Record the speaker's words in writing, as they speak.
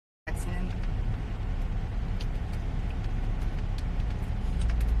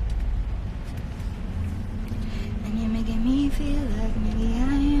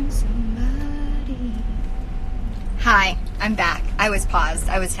I'm back. I was paused.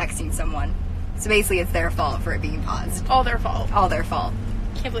 I was texting someone. So basically it's their fault for it being paused. All their fault. All their fault.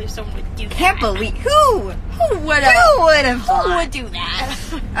 Can't believe someone would do that. Can't believe... Who would have thought? Who would do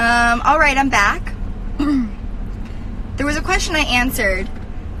that? Alright, I'm back. There was a question I answered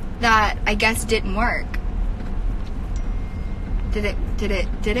that I guess didn't work. Did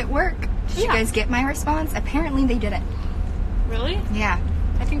it work? Did you guys get my response? Apparently they didn't. Really? Yeah.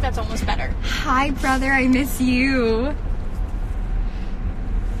 I think that's almost better. Hi, brother. I miss you.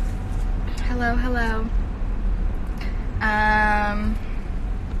 Hello, hello.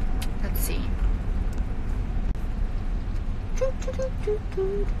 Let's see.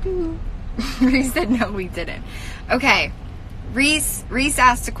 Reese said no, we didn't. Okay. Reese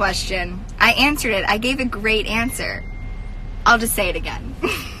asked a question. I answered it. I gave a great answer. I'll just say it again.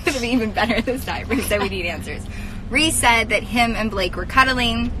 It'll be even better this time. Reese said we need answers. Reese said that him and Blake were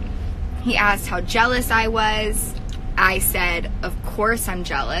cuddling. He asked how jealous I was. I said, of course I'm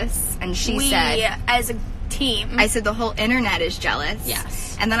jealous. And she said... as a team. I said the whole internet is jealous.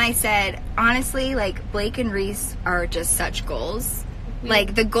 Yes. And then I said, honestly, like, Blake and Reese are just such goals.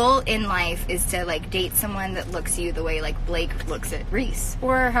 Like, the goal in life is to, like, date someone that looks you the way, like, Blake looks at Reese.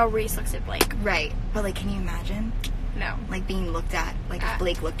 Or how Reese looks at Blake. Right. But, like, can you imagine? No. Like, being looked at, like, if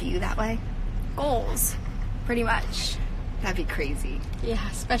Blake looked at you that way? Goals. Pretty much. That'd be crazy. Yeah,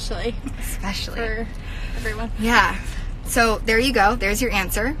 especially. For everyone. Yeah. So, there you go. There's your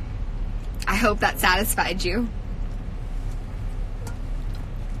answer. I hope that satisfied you.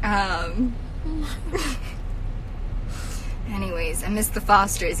 Anyways, I miss the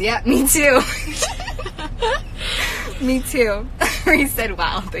Fosters. Yeah, me too. Me too. He said,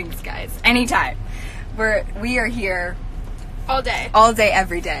 wow, thanks guys. Anytime. We are here all day,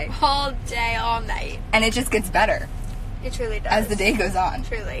 every day. All day, all night. And it just gets better. It truly does. As the day goes on.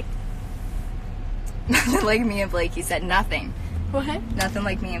 Truly. Nothing like me and Blake. He said nothing. What? Nothing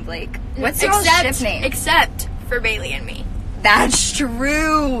like me and Blake. What's your ship name? Except for Bailee and me. That's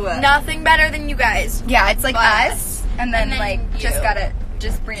true. Nothing better than you guys. Yeah, it's like us, and then like you. just gotta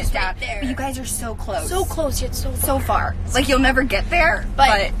bring it down. Right there. But you guys are so close. So close yet so far. So far. Like you'll never get there,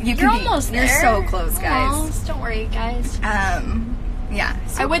 but you're almost there. You're so close, guys. Almost. Don't worry, guys. Yeah.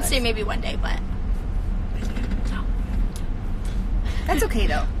 So I would say maybe one day, but that's okay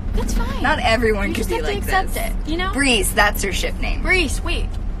though. That's fine. Not everyone can be like this. You just have to accept it, you know? BREECE, that's her ship name. BREECE, wait.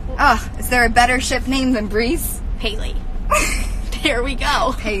 Oh, is there a better ship name than BREECE? Bailee. There we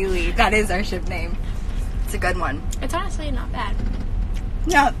go. Bailee, that is our ship name. It's a good one. It's honestly not bad.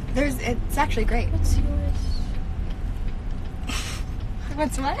 No, it's actually great. What's yours?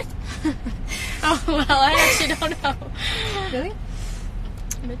 What's what? Oh, well, I actually don't know. Really?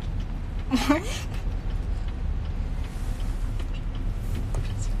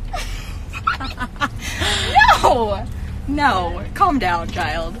 No, calm down,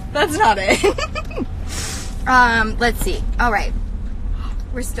 child. That's not it. Let's see. All right,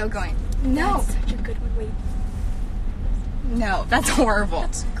 we're still going. No, that's such a good one. Wait. No, that's horrible.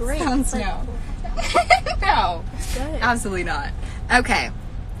 That's great. Sounds no. No, that's good. Absolutely not. Okay.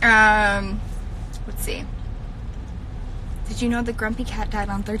 Let's see. Did you know the grumpy cat died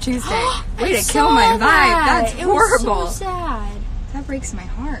on Tuesday? Way to kill my vibe. That's horrible. It was so sad. That breaks my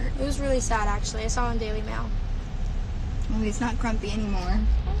heart. It was really sad, actually. I saw it on Daily Mail. Well, he's not grumpy anymore.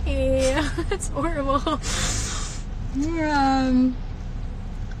 Hey, that's horrible.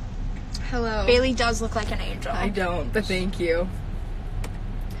 Hello. Bailee does look like an angel. I don't, but thank you.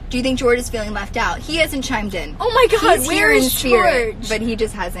 Do you think George is feeling left out? He hasn't chimed in. Oh my God, he's where here is in spirit, George? but he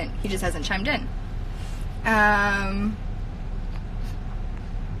just hasn't chimed in.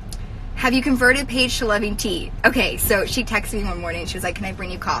 Have you converted Paige to loving tea? Okay, so she texted me one morning. She was like, "Can I bring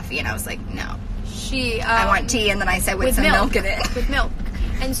you coffee?" And I was like, "No." I want tea, and then I said with some milk in it. With milk.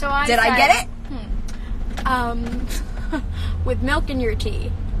 And so I Did I get it? With milk in your tea.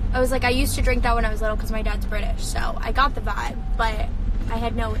 I was like, I used to drink that when I was little because my dad's British, so I got the vibe, but I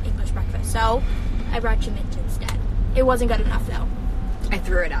had no English breakfast, so I brought you mint instead. It wasn't good enough, though. I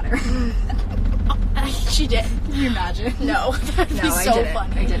threw it at her. She did. Can you imagine? No. That'd be so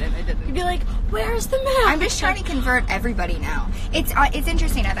funny. I didn't. You'd be like, where's the milk? I'm just trying to convert everybody now. It's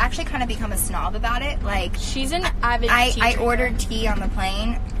interesting. I've actually kind of become a snob about it. Like, she's an avid tea I drinker. ordered tea on the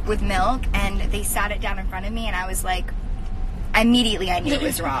plane with milk, and they sat it down in front of me, and I was like, immediately I knew it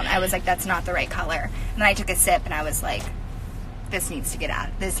was wrong. I was like, that's not the right color. And then I took a sip, and I was like, this needs to get out.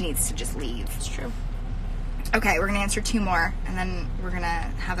 This needs to just leave. It's true. Okay, we're going to answer 2 more, and then we're going to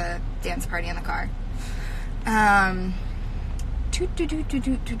have a dance party in the car.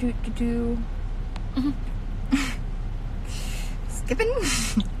 Skipping.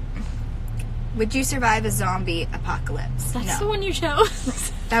 Would you survive a zombie apocalypse? That's no. the one you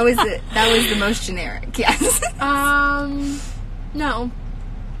chose. That was the most generic. Yes. No.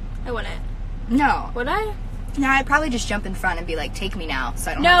 I wouldn't. No. Would I? No, I'd probably just jump in front and be like, take me now,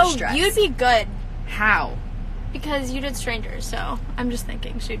 so I don't have to stress. No, you'd be good. How? Because you did Strangers, so I'm just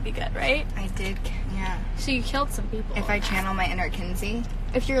thinking she'd be good, right? I did, yeah. So you killed some people. If I channel my inner Kinsey.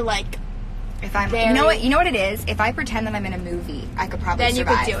 If you're like, If I'm, very... you know what it is? If I pretend that I'm in a movie, I could probably then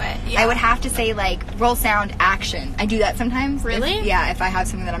survive. you could do it. Yeah. I would have to say like roll sound action. I do that sometimes. Really? If I have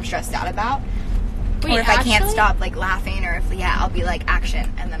something that I'm stressed out about, Wait, or if I can't actually? stop like laughing, or if I'll be like action,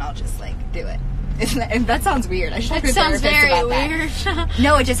 and then I'll just like do it. That sounds weird. I should talk to a sounds therapist very about weird. that.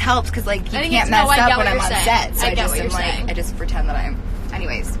 No, it just helps because like you I think can't it's- mess no, I get up when what I'm you're on saying. set. So I I get just what am you're like saying. I just pretend that I'm.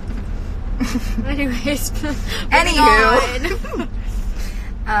 Anyways. Anyways. Anywho.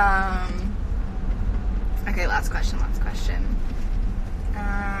 Okay, last question.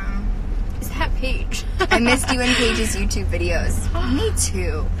 Is that Paige? I missed you in Paige's YouTube videos. Me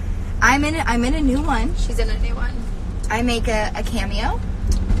too. I'm in a new one. She's in a new one. I make a cameo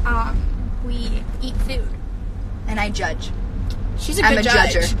We eat food. and I judge. She's a I'm good a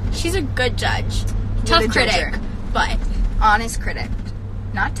judge. judger. She's a good judge. You're Tough the critic, judger. but Honest critic.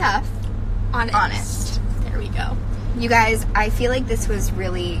 Not tough. honest. Honest. There we go. You guys, I feel like this was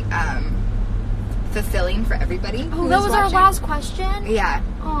really fulfilling for everybody. Oh, that was our last question? Yeah.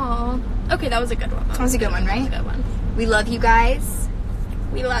 Oh. Okay, that was a good one. That was a good one, right? That was a good one. We love you guys.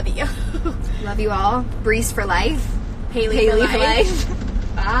 We love you. Love you all. BREECE for life. Bailee For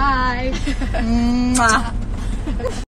life. Bye. Mwah.